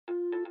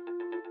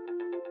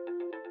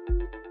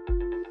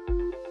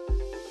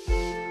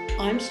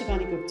I'm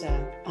Shivani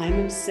Gupta.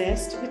 I'm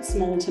obsessed with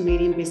small to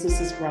medium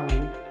businesses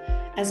growing.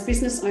 As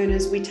business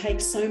owners, we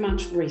take so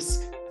much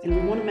risk and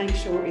we want to make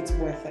sure it's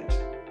worth it.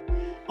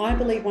 I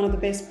believe one of the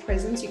best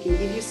presents you can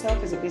give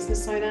yourself as a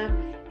business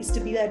owner is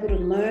to be able to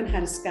learn how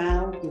to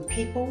scale your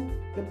people,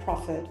 your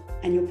profit,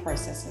 and your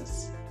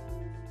processes.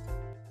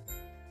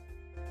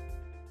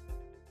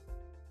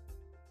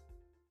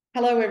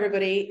 Hello,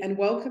 everybody, and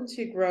welcome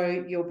to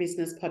Grow Your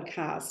Business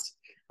podcast.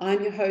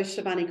 I'm your host,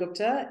 Shivani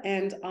Gupta,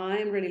 and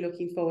I'm really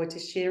looking forward to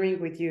sharing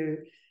with you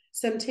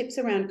some tips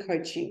around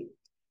coaching.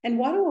 And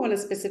why do I want to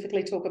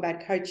specifically talk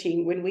about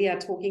coaching when we are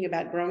talking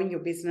about growing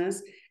your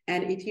business?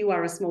 And if you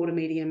are a small to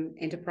medium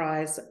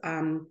enterprise,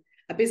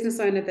 a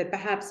business owner that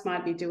perhaps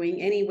might be doing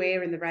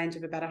anywhere in the range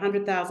of about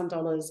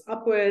 $100,000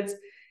 upwards,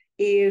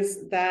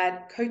 is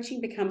that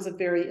coaching becomes a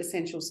very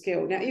essential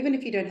skill. Now, even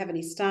if you don't have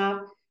any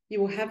staff,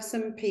 you will have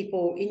some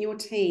people in your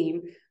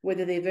team,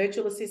 whether they're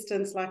virtual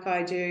assistants like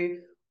I do,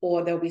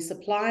 or there'll be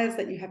suppliers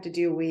that you have to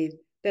deal with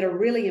that are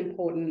really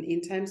important in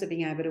terms of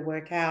being able to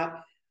work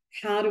out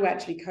how to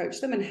actually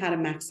coach them and how to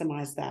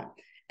maximize that.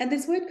 And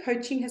this word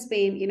coaching has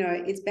been,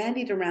 it's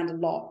bandied around a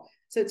lot.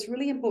 So it's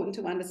really important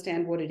to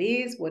understand what it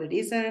is, what it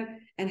isn't,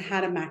 and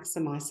how to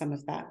maximize some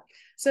of that.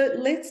 So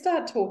let's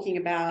start talking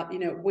about,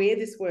 where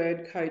this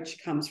word coach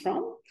comes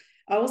from.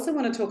 I also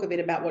want to talk a bit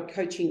about what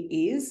coaching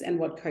is and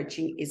what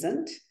coaching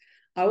isn't.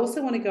 I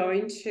also want to go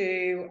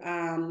into,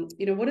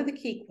 what are the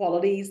key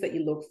qualities that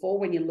you look for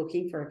when you're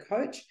looking for a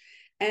coach,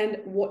 and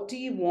what do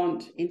you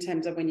want in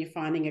terms of when you're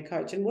finding a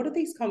coach, and what do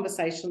these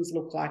conversations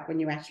look like when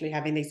you're actually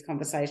having these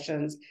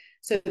conversations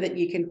so that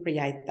you can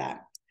create that.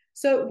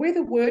 So where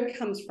the word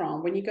comes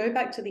from, when you go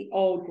back to the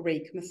old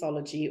Greek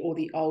mythology or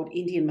the old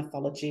Indian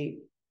mythology,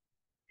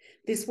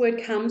 this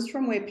word comes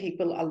from where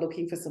people are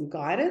looking for some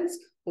guidance,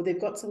 or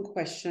they've got some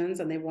questions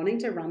and they're wanting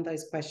to run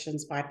those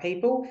questions by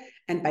people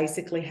and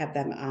basically have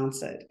them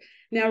answered.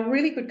 Now, a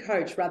really good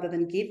coach, rather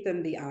than give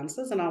them the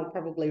answers, and I'll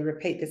probably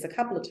repeat this a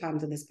couple of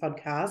times in this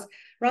podcast,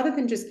 rather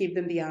than just give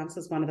them the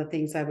answers, one of the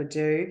things they would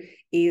do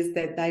is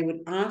that they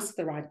would ask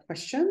the right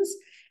questions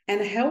and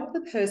help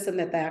the person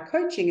that they are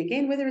coaching,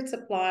 again, whether it's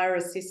supplier,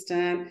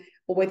 assistant,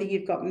 or whether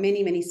you've got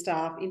many, many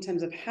staff, in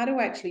terms of how to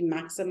actually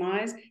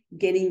maximize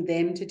getting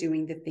them to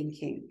doing the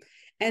thinking.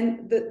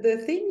 And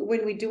the thing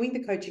when we're doing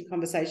the coaching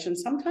conversation,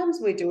 sometimes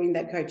we're doing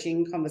that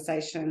coaching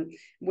conversation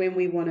when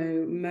we want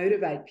to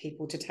motivate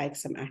people to take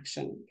some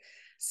action.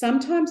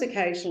 Sometimes,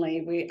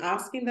 occasionally, we're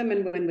asking them,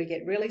 and when we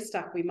get really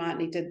stuck, we might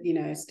need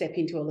to, step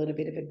into a little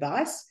bit of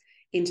advice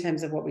in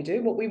terms of what we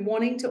do. What we're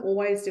wanting to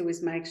always do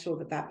is make sure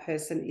that that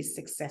person is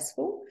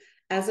successful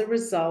as a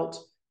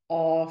result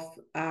of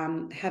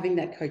having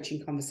that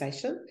coaching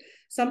conversation.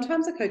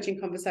 Sometimes a coaching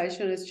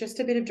conversation is just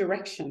a bit of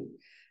direction.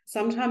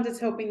 Sometimes it's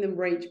helping them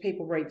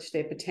people reach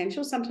their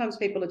potential. Sometimes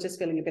people are just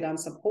feeling a bit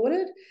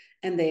unsupported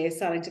and they're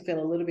starting to feel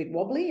a little bit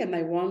wobbly, and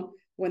they want,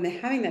 when they're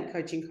having that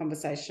coaching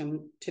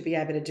conversation, to be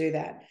able to do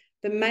that.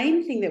 The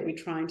main thing that we're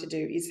trying to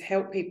do is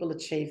help people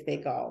achieve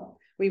their goal.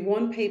 We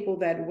want people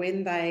that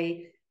when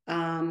they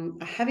are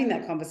having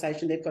that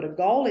conversation, they've got a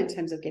goal in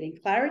terms of getting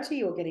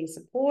clarity or getting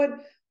support,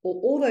 or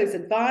all those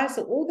advice,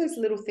 or all those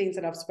little things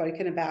that I've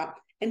spoken about.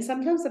 And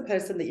sometimes the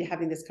person that you're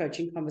having this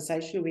coaching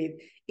conversation with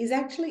is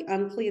actually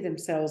unclear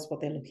themselves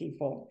what they're looking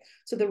for.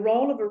 So the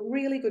role of a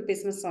really good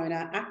business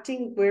owner,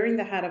 wearing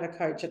the hat of a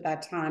coach at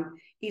that time,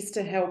 is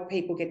to help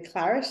people get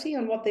clarity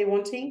on what they're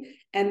wanting,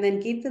 and then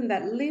give them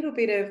that little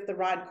bit of the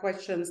right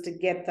questions to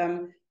get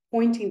them,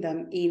 pointing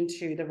them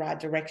into the right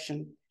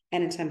direction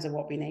and in terms of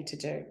what we need to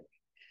do.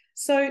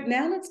 So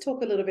now let's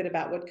talk a little bit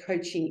about what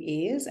coaching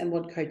is and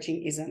what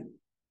coaching isn't.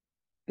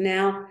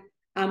 Now,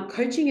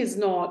 coaching is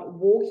not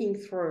walking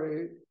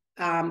through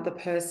the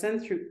person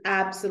through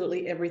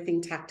absolutely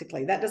everything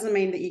tactically. That doesn't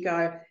mean that you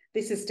go,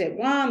 this is step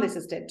 1, this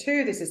is step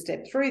 2, this is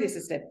step 3, this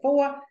is step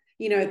 4.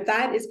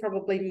 That is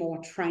probably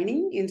more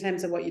training in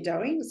terms of what you're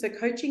doing. So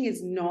coaching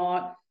is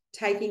not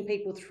taking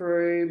people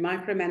through,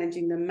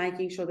 micromanaging them,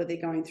 making sure that they're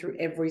going through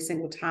every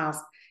single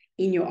task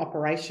in your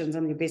operations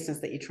and your business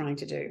that you're trying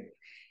to do.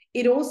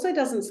 It also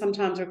doesn't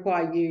sometimes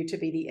require you to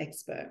be the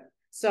expert.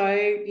 So,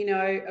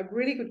 a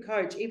really good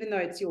coach, even though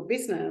it's your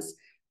business,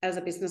 as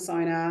a business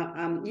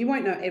owner, you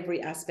won't know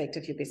every aspect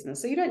of your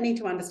business. So you don't need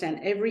to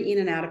understand every in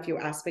and out of your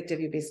aspect of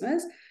your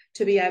business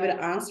to be able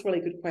to ask really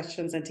good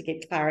questions and to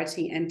get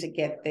clarity and to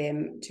get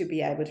them to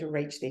be able to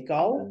reach their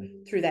goal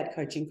through that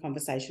coaching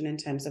conversation in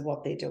terms of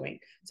what they're doing.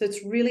 So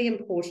it's really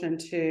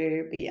important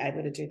to be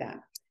able to do that.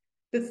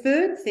 The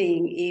third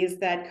thing is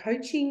that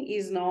coaching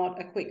is not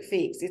a quick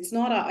fix. It's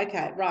not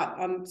okay, right,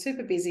 I'm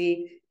super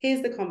busy,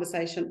 here's the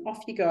conversation,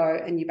 off you go,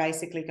 and you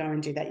basically go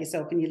and do that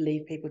yourself and you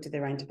leave people to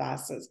their own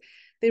devices.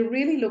 They're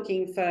really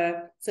looking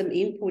for some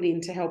input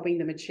into helping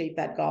them achieve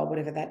that goal,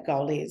 whatever that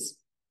goal is.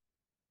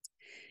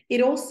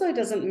 It also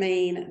doesn't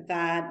mean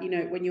that,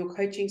 when you're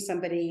coaching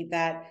somebody,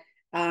 that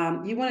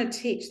You want to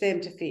teach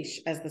them to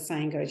fish, as the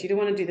saying goes. You don't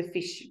want to do the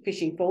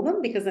fishing for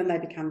them, because then they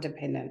become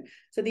dependent.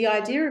 So the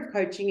idea of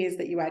coaching is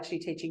that you're actually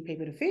teaching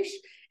people to fish,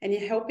 and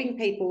you're helping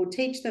people,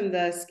 teach them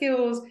the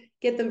skills,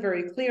 get them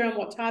very clear on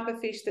what type of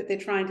fish that they're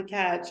trying to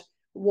catch,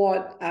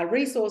 what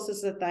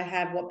resources that they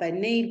have, what they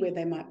need, where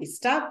they might be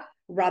stuck,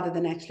 rather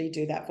than actually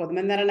do that for them.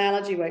 And that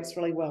analogy works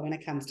really well when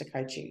it comes to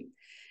coaching.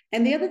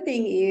 And the other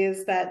thing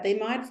is that they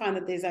might find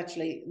that there's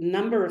actually a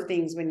number of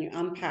things when you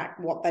unpack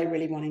what they're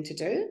really wanting to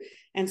do.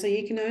 And so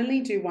you can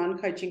only do one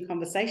coaching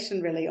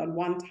conversation really on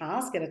one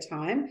task at a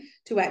time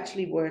to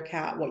actually work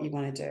out what you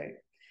want to do.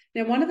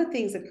 Now, one of the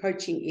things that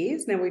coaching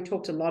is, now we've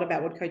talked a lot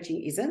about what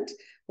coaching isn't.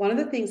 One of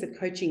the things that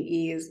coaching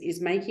is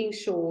making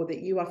sure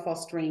that you are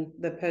fostering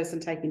the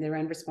person taking their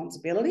own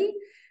responsibility,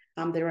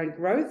 their own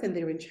growth, and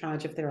they're in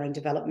charge of their own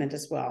development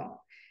as well.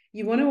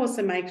 You want to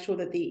also make sure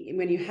that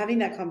when you're having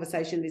that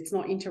conversation, it's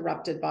not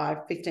interrupted by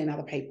 15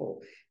 other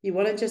people. You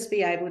want to just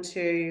be able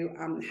to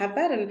have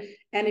that.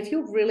 And if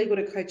you're really good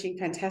at coaching,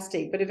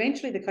 fantastic. But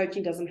eventually the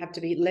coaching doesn't have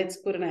to be, let's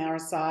put an hour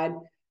aside,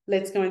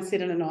 let's go and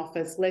sit in an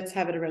office, let's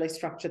have it a really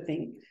structured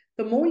thing.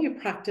 The more you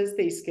practice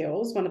these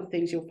skills, one of the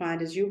things you'll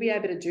find is you'll be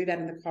able to do that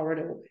in the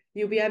corridor.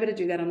 You'll be able to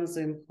do that on a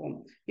Zoom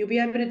call. You'll be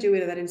able to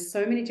do that in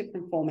so many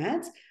different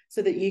formats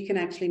so that you can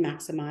actually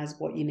maximize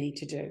what you need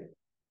to do.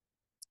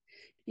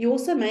 You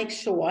also make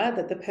sure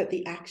that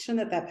the action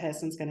that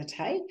person's going to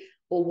take,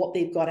 or what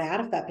they've got out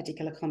of that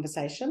particular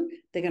conversation,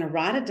 they're going to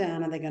write it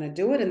down and they're going to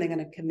do it, and they're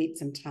going to commit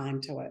some time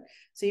to it.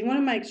 So you want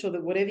to make sure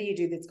that whatever you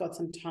do, that's got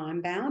some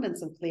time bound and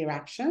some clear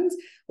actions,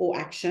 or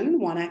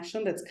one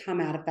action that's come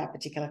out of that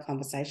particular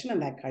conversation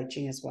and that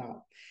coaching as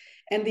well.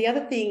 And the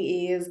other thing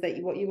is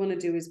that what you want to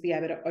do is be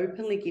able to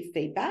openly give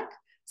feedback.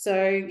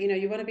 So,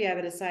 you want to be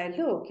able to say,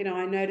 look,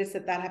 I noticed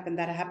that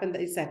happened.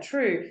 Is that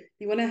true?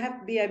 You want to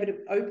be able to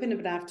open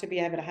enough to be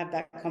able to have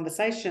that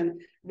conversation,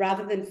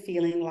 rather than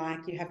feeling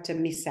like you have to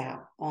miss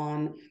out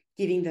on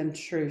giving them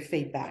true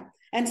feedback.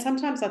 And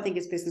sometimes I think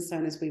as business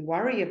owners, we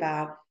worry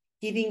about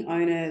giving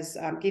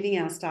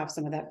our staff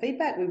some of that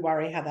feedback. We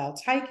worry how they'll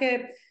take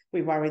it.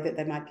 We worry that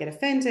they might get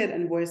offended,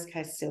 and worst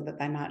case still, that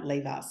they might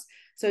leave us.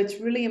 So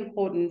it's really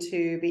important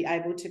to be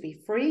able to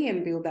be free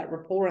and build that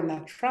rapport and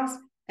that trust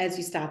as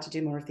you start to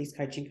do more of these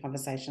coaching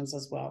conversations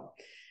as well.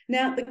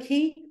 Now, the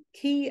key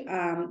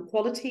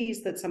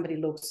qualities that somebody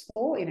looks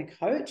for in a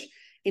coach,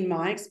 in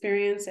my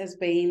experience, has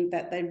been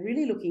that they're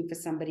really looking for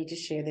somebody to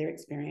share their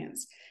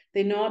experience.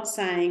 They're not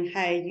saying,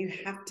 hey, you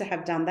have to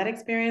have done that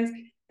experience.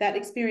 That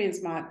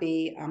experience might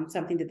be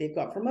something that they've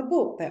got from a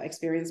book. That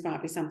experience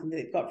might be something that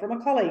they've got from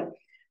a colleague.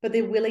 But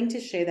they're willing to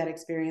share that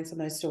experience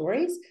and those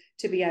stories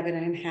to be able to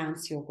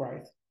enhance your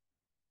growth.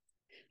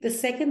 The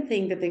second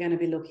thing that they're going to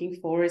be looking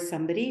for is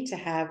somebody to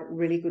have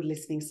really good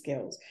listening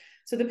skills.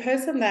 So the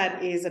person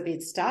that is a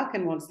bit stuck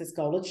and wants this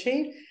goal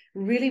achieved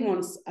really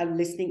wants a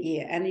listening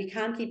ear, and you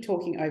can't keep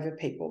talking over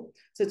people.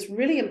 So it's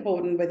really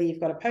important, whether you've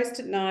got a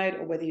post-it note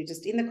or whether you're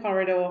just in the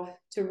corridor,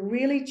 to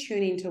really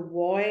tune into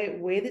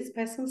where this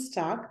person's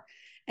stuck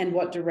and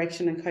what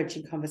direction and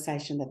coaching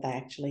conversation that they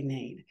actually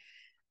need.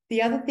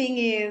 The other thing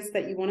is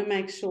that you want to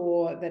make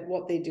sure that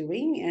what they're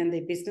doing and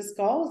their business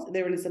goals,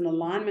 there is an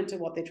alignment to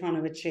what they're trying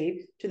to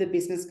achieve to the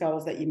business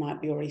goals that you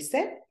might be already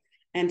set,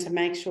 and to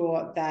make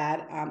sure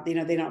that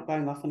they're not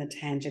going off on a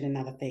tangent in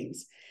other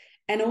things.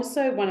 And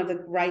also, one of the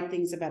great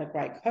things about a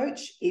great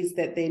coach is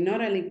that they're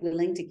not only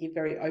willing to give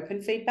very open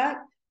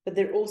feedback, but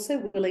they're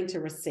also willing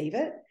to receive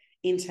it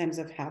in terms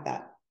of how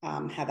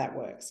that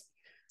works.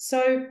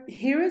 So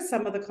here are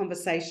some of the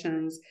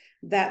conversations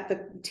that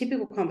the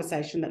typical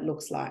conversation that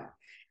looks like.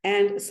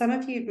 And some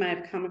of you may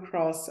have come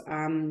across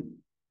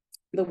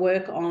the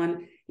work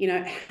on,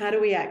 how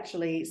do we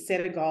actually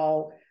set a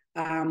goal,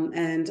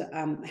 and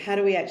how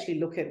do we actually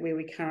look at where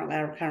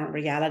our current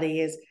reality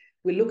is.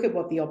 We look at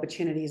what the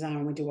opportunities are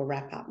and we do a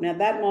wrap up. Now,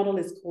 that model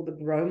is called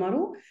the GROW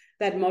model.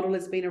 That model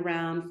has been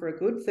around for a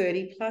good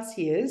 30 plus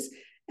years.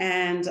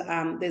 And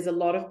there's a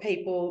lot of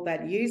people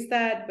that use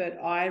that. But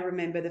I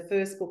remember the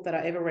first book that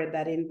I ever read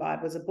that in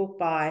by was a book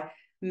by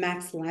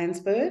Max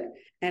Landsberg,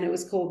 and it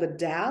was called the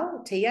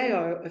Tao,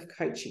 T-A-O, of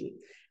coaching.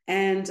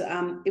 And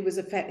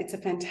it's a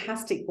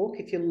fantastic book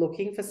if you're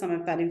looking for some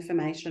of that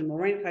information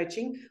more in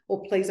coaching,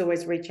 or please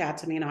always reach out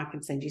to me and I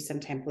can send you some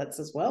templates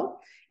as well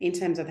in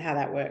terms of how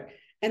that works.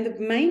 And the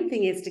main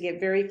thing is to get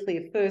very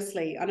clear.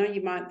 Firstly, I know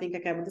you might think,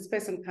 okay, well, this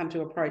person come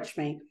to approach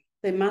me.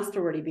 They must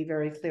already be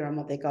very clear on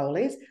what their goal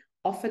is.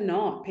 Often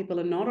not. People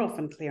are not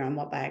often clear on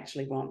what they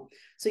actually want.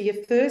 So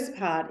your first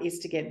part is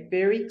to get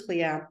very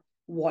clear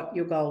what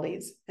your goal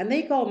is. And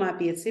their goal might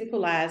be as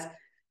simple as,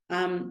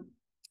 I'm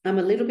a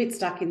little bit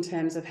stuck in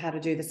terms of how to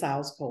do the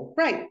sales call.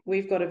 Great.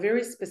 We've got a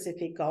very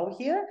specific goal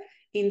here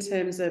in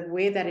terms of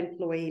where that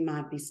employee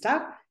might be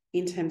stuck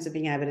in terms of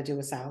being able to do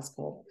a sales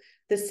call.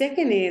 The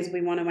second is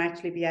we want to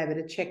actually be able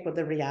to check what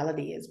the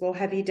reality is. Well,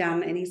 have you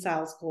done any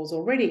sales calls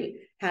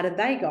already? How did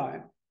they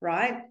go?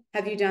 Right?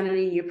 Have you done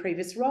any in your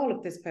previous role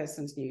if this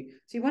person's new?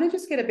 So you want to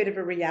just get a bit of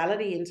a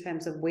reality in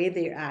terms of where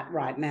they're at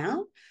right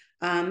now.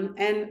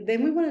 And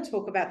then we want to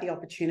talk about the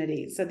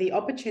opportunities. So the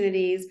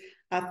opportunities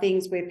are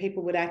things where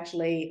people would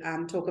actually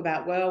talk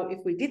about, well, if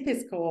we did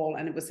this call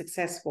and it was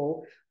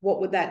successful, what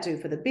would that do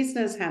for the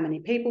business? How many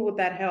people would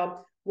that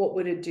help? What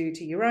would it do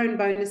to your own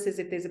bonuses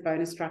if there's a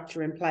bonus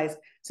structure in place?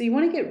 So you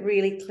want to get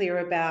really clear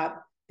about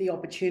the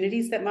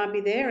opportunities that might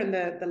be there. And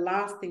the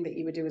last thing that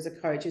you would do as a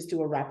coach is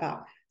do a wrap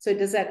up. So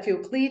does that feel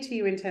clear to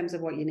you in terms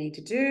of what you need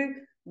to do?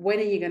 When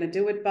are you going to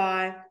do it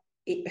by?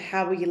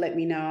 How will you let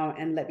me know,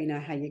 and let me know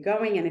how you're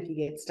going? And if you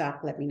get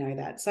stuck, let me know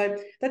that. So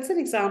that's an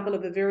example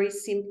of a very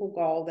simple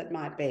goal that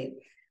might be.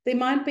 There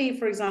might be,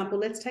 for example,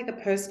 let's take a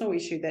personal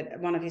issue that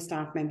one of your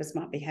staff members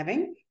might be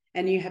having,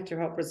 and you have to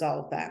help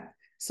resolve that.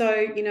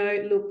 So,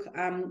 look,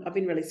 I've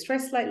been really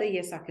stressed lately.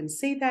 Yes, I can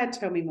see that.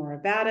 Tell me more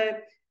about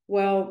it.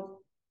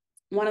 Well,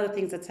 one of the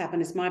things that's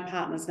happened is my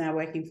partner's now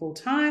working full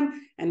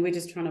time, and we're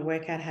just trying to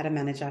work out how to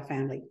manage our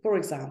family, for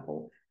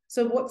example.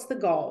 So what's the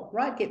goal,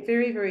 right? Get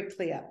very, very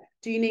clear.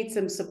 Do you need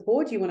some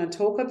support? Do you want to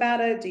talk about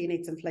it? Do you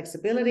need some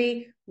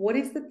flexibility? What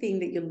is the thing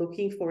that you're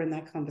looking for in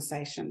that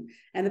conversation?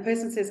 And the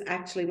person says,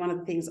 actually, one of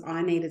the things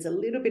I need is a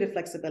little bit of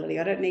flexibility.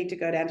 I don't need to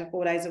go down to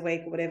 4 days a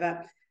week or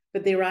whatever,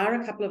 but there are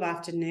a couple of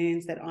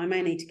afternoons that I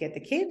may need to get the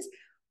kids.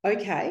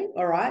 Okay,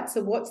 all right.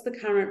 So what's the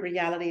current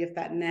reality of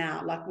that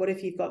now? Like, what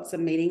if you've got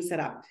some meetings set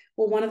up?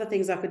 Well, one of the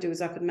things I could do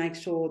is I could make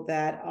sure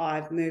that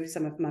I've moved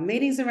some of my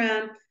meetings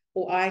around,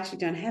 or I actually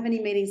don't have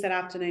any meetings that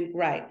afternoon.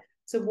 Great.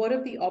 So what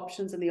are the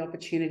options and the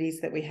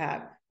opportunities that we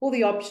have? Well,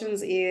 the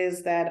options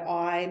is that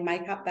I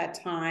make up that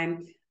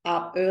time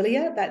up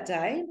earlier that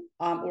day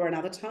or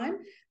another time.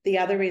 The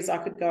other is I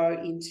could go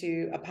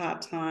into a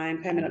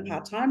permanent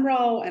part-time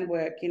role and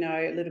work,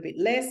 a little bit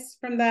less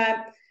from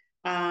that.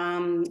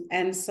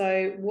 And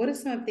so what are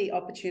some of the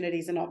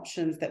opportunities and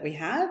options that we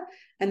have?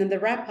 And then the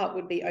wrap up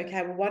would be,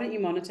 okay, well, why don't you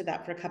monitor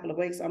that for a couple of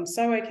weeks? I'm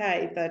so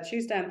okay if the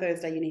Tuesday and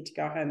Thursday you need to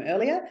go home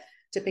earlier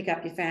to pick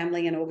up your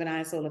family and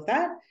organize all of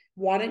that.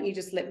 Why don't you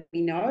just let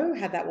me know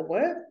how that will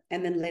work?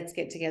 And then let's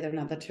get together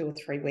another 2 or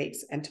 3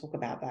 weeks and talk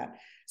about that.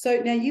 So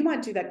now you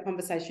might do that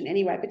conversation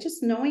anyway, but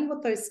just knowing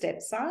what those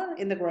steps are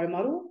in the GROW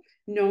model,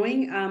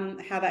 knowing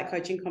how that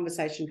coaching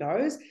conversation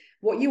goes.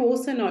 What you're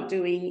also not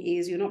doing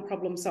is you're not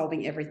problem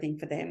solving everything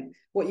for them.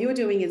 What you're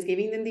doing is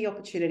giving them the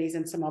opportunities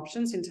and some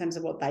options in terms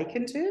of what they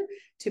can do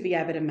to be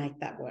able to make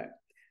that work.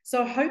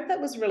 So I hope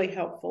that was really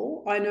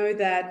helpful. I know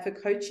that for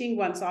coaching,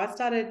 once I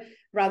started,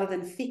 rather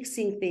than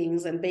fixing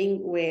things and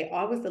being where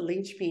I was the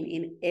linchpin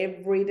in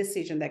every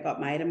decision that got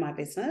made in my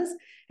business,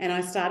 and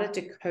I started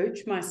to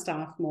coach my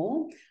staff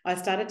more, I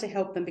started to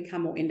help them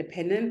become more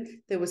independent.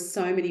 There were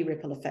so many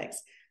ripple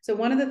effects. So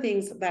one of the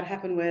things that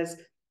happened was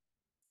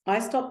I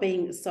stopped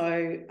being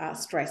so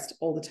stressed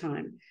all the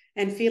time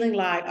and feeling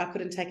like I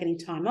couldn't take any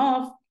time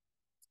off.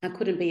 I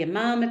couldn't be a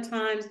mum at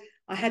times.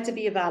 I had to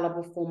be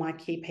available for my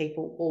key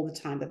people all the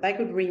time, that they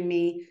could ring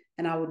me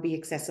and I would be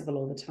accessible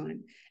all the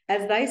time.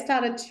 As they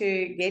started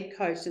to get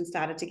coached and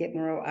started to get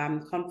more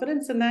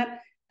confidence in that,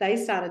 they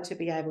started to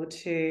be able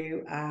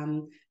to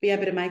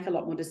make a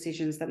lot more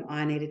decisions than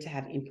I needed to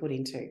have input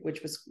into,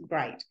 which was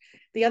great.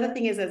 The other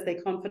thing is, as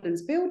their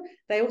confidence built,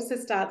 they also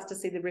start to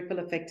see the ripple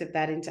effect of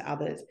that into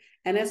others.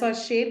 And as I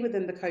shared with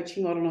them the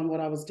coaching model on what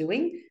I was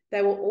doing,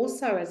 they were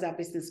also, as our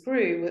business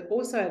grew, were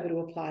also able to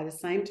apply the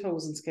same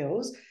tools and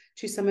skills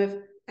to some of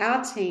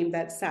our team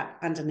that sat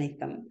underneath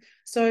them.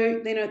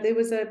 So, there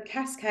was a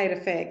cascade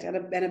effect and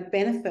a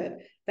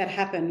benefit that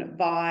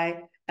happened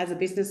as a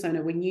business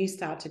owner when you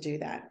start to do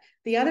that.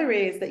 The other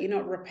is that you're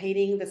not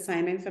repeating the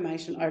same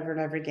information over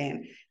and over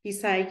again. You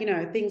say,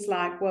 things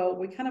like, well,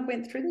 we kind of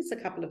went through this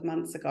a couple of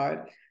months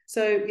ago.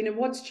 So,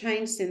 what's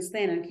changed since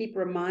then? And keep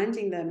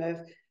reminding them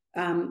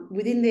of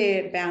within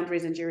their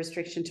boundaries and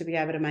jurisdiction to be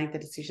able to make the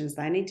decisions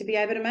they need to be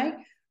able to make,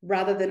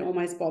 rather than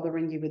almost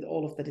bothering you with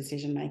all of the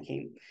decision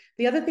making.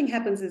 The other thing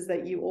happens is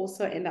that you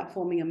also end up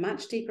forming a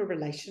much deeper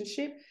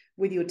relationship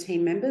with your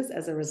team members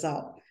as a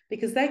result,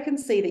 because they can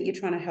see that you're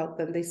trying to help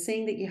them. They're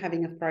seeing that you're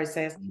having a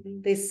process.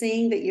 They're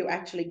seeing that you're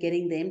actually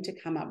getting them to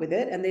come up with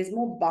it. And there's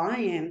more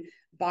buy-in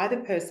by the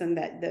person,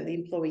 the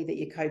employee that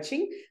you're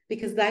coaching,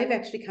 because they've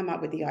actually come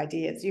up with the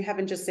ideas. You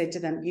haven't just said to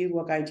them, you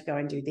are going to go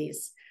and do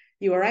this.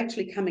 You are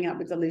actually coming up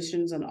with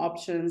solutions and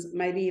options,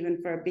 maybe even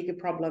for bigger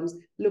problems,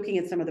 looking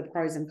at some of the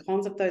pros and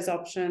cons of those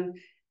options,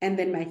 and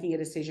then making a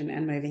decision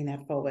and moving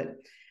that forward.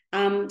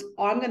 I'm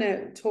going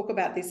to talk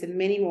about this in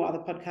many more other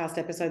podcast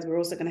episodes. We're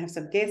also going to have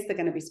some guests that are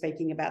going to be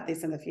speaking about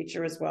this in the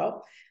future as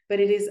well. But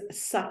it is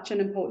such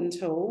an important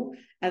tool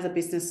as a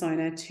business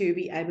owner to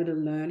be able to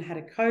learn how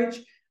to coach,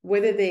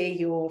 whether they're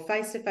your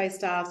face-to-face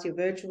staff, your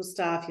virtual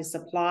staff, your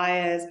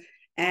suppliers,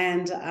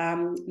 and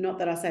not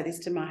that I say this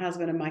to my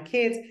husband and my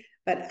kids,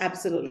 but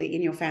absolutely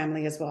in your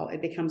family as well.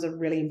 It becomes a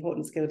really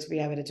important skill to be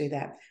able to do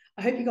that.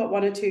 I hope you got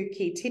 1 or 2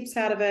 key tips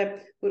out of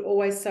it. Would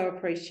always so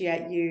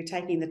appreciate you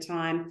taking the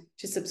time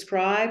to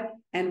subscribe,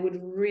 and would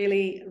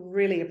really,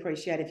 really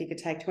appreciate if you could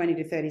take 20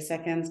 to 30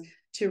 seconds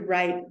to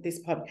rate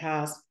this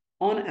podcast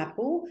on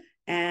Apple.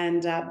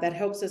 And that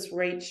helps us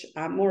reach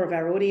more of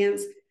our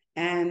audience,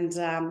 and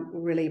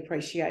really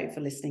appreciate you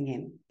for listening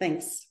in.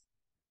 Thanks.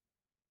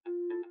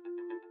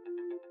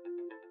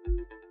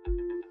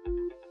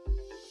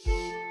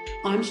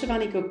 I'm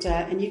Shivani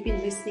Gupta, and you've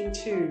been listening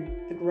to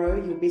the Grow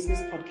Your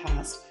Business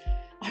podcast.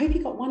 I hope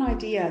you got one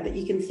idea that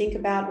you can think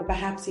about or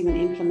perhaps even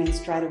implement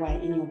straight away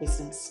in your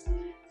business.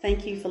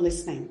 Thank you for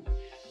listening.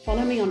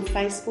 Follow me on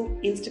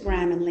Facebook,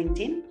 Instagram, and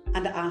LinkedIn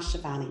under Ask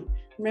Shivani.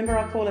 Remember,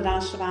 I call it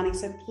Ask Shivani,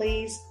 so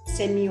please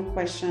send me your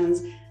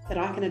questions that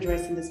I can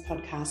address in this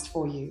podcast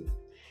for you.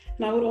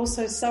 And I would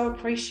also so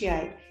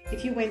appreciate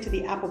if you went to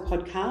the Apple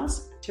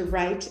Podcast to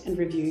rate and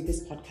review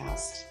this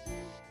podcast.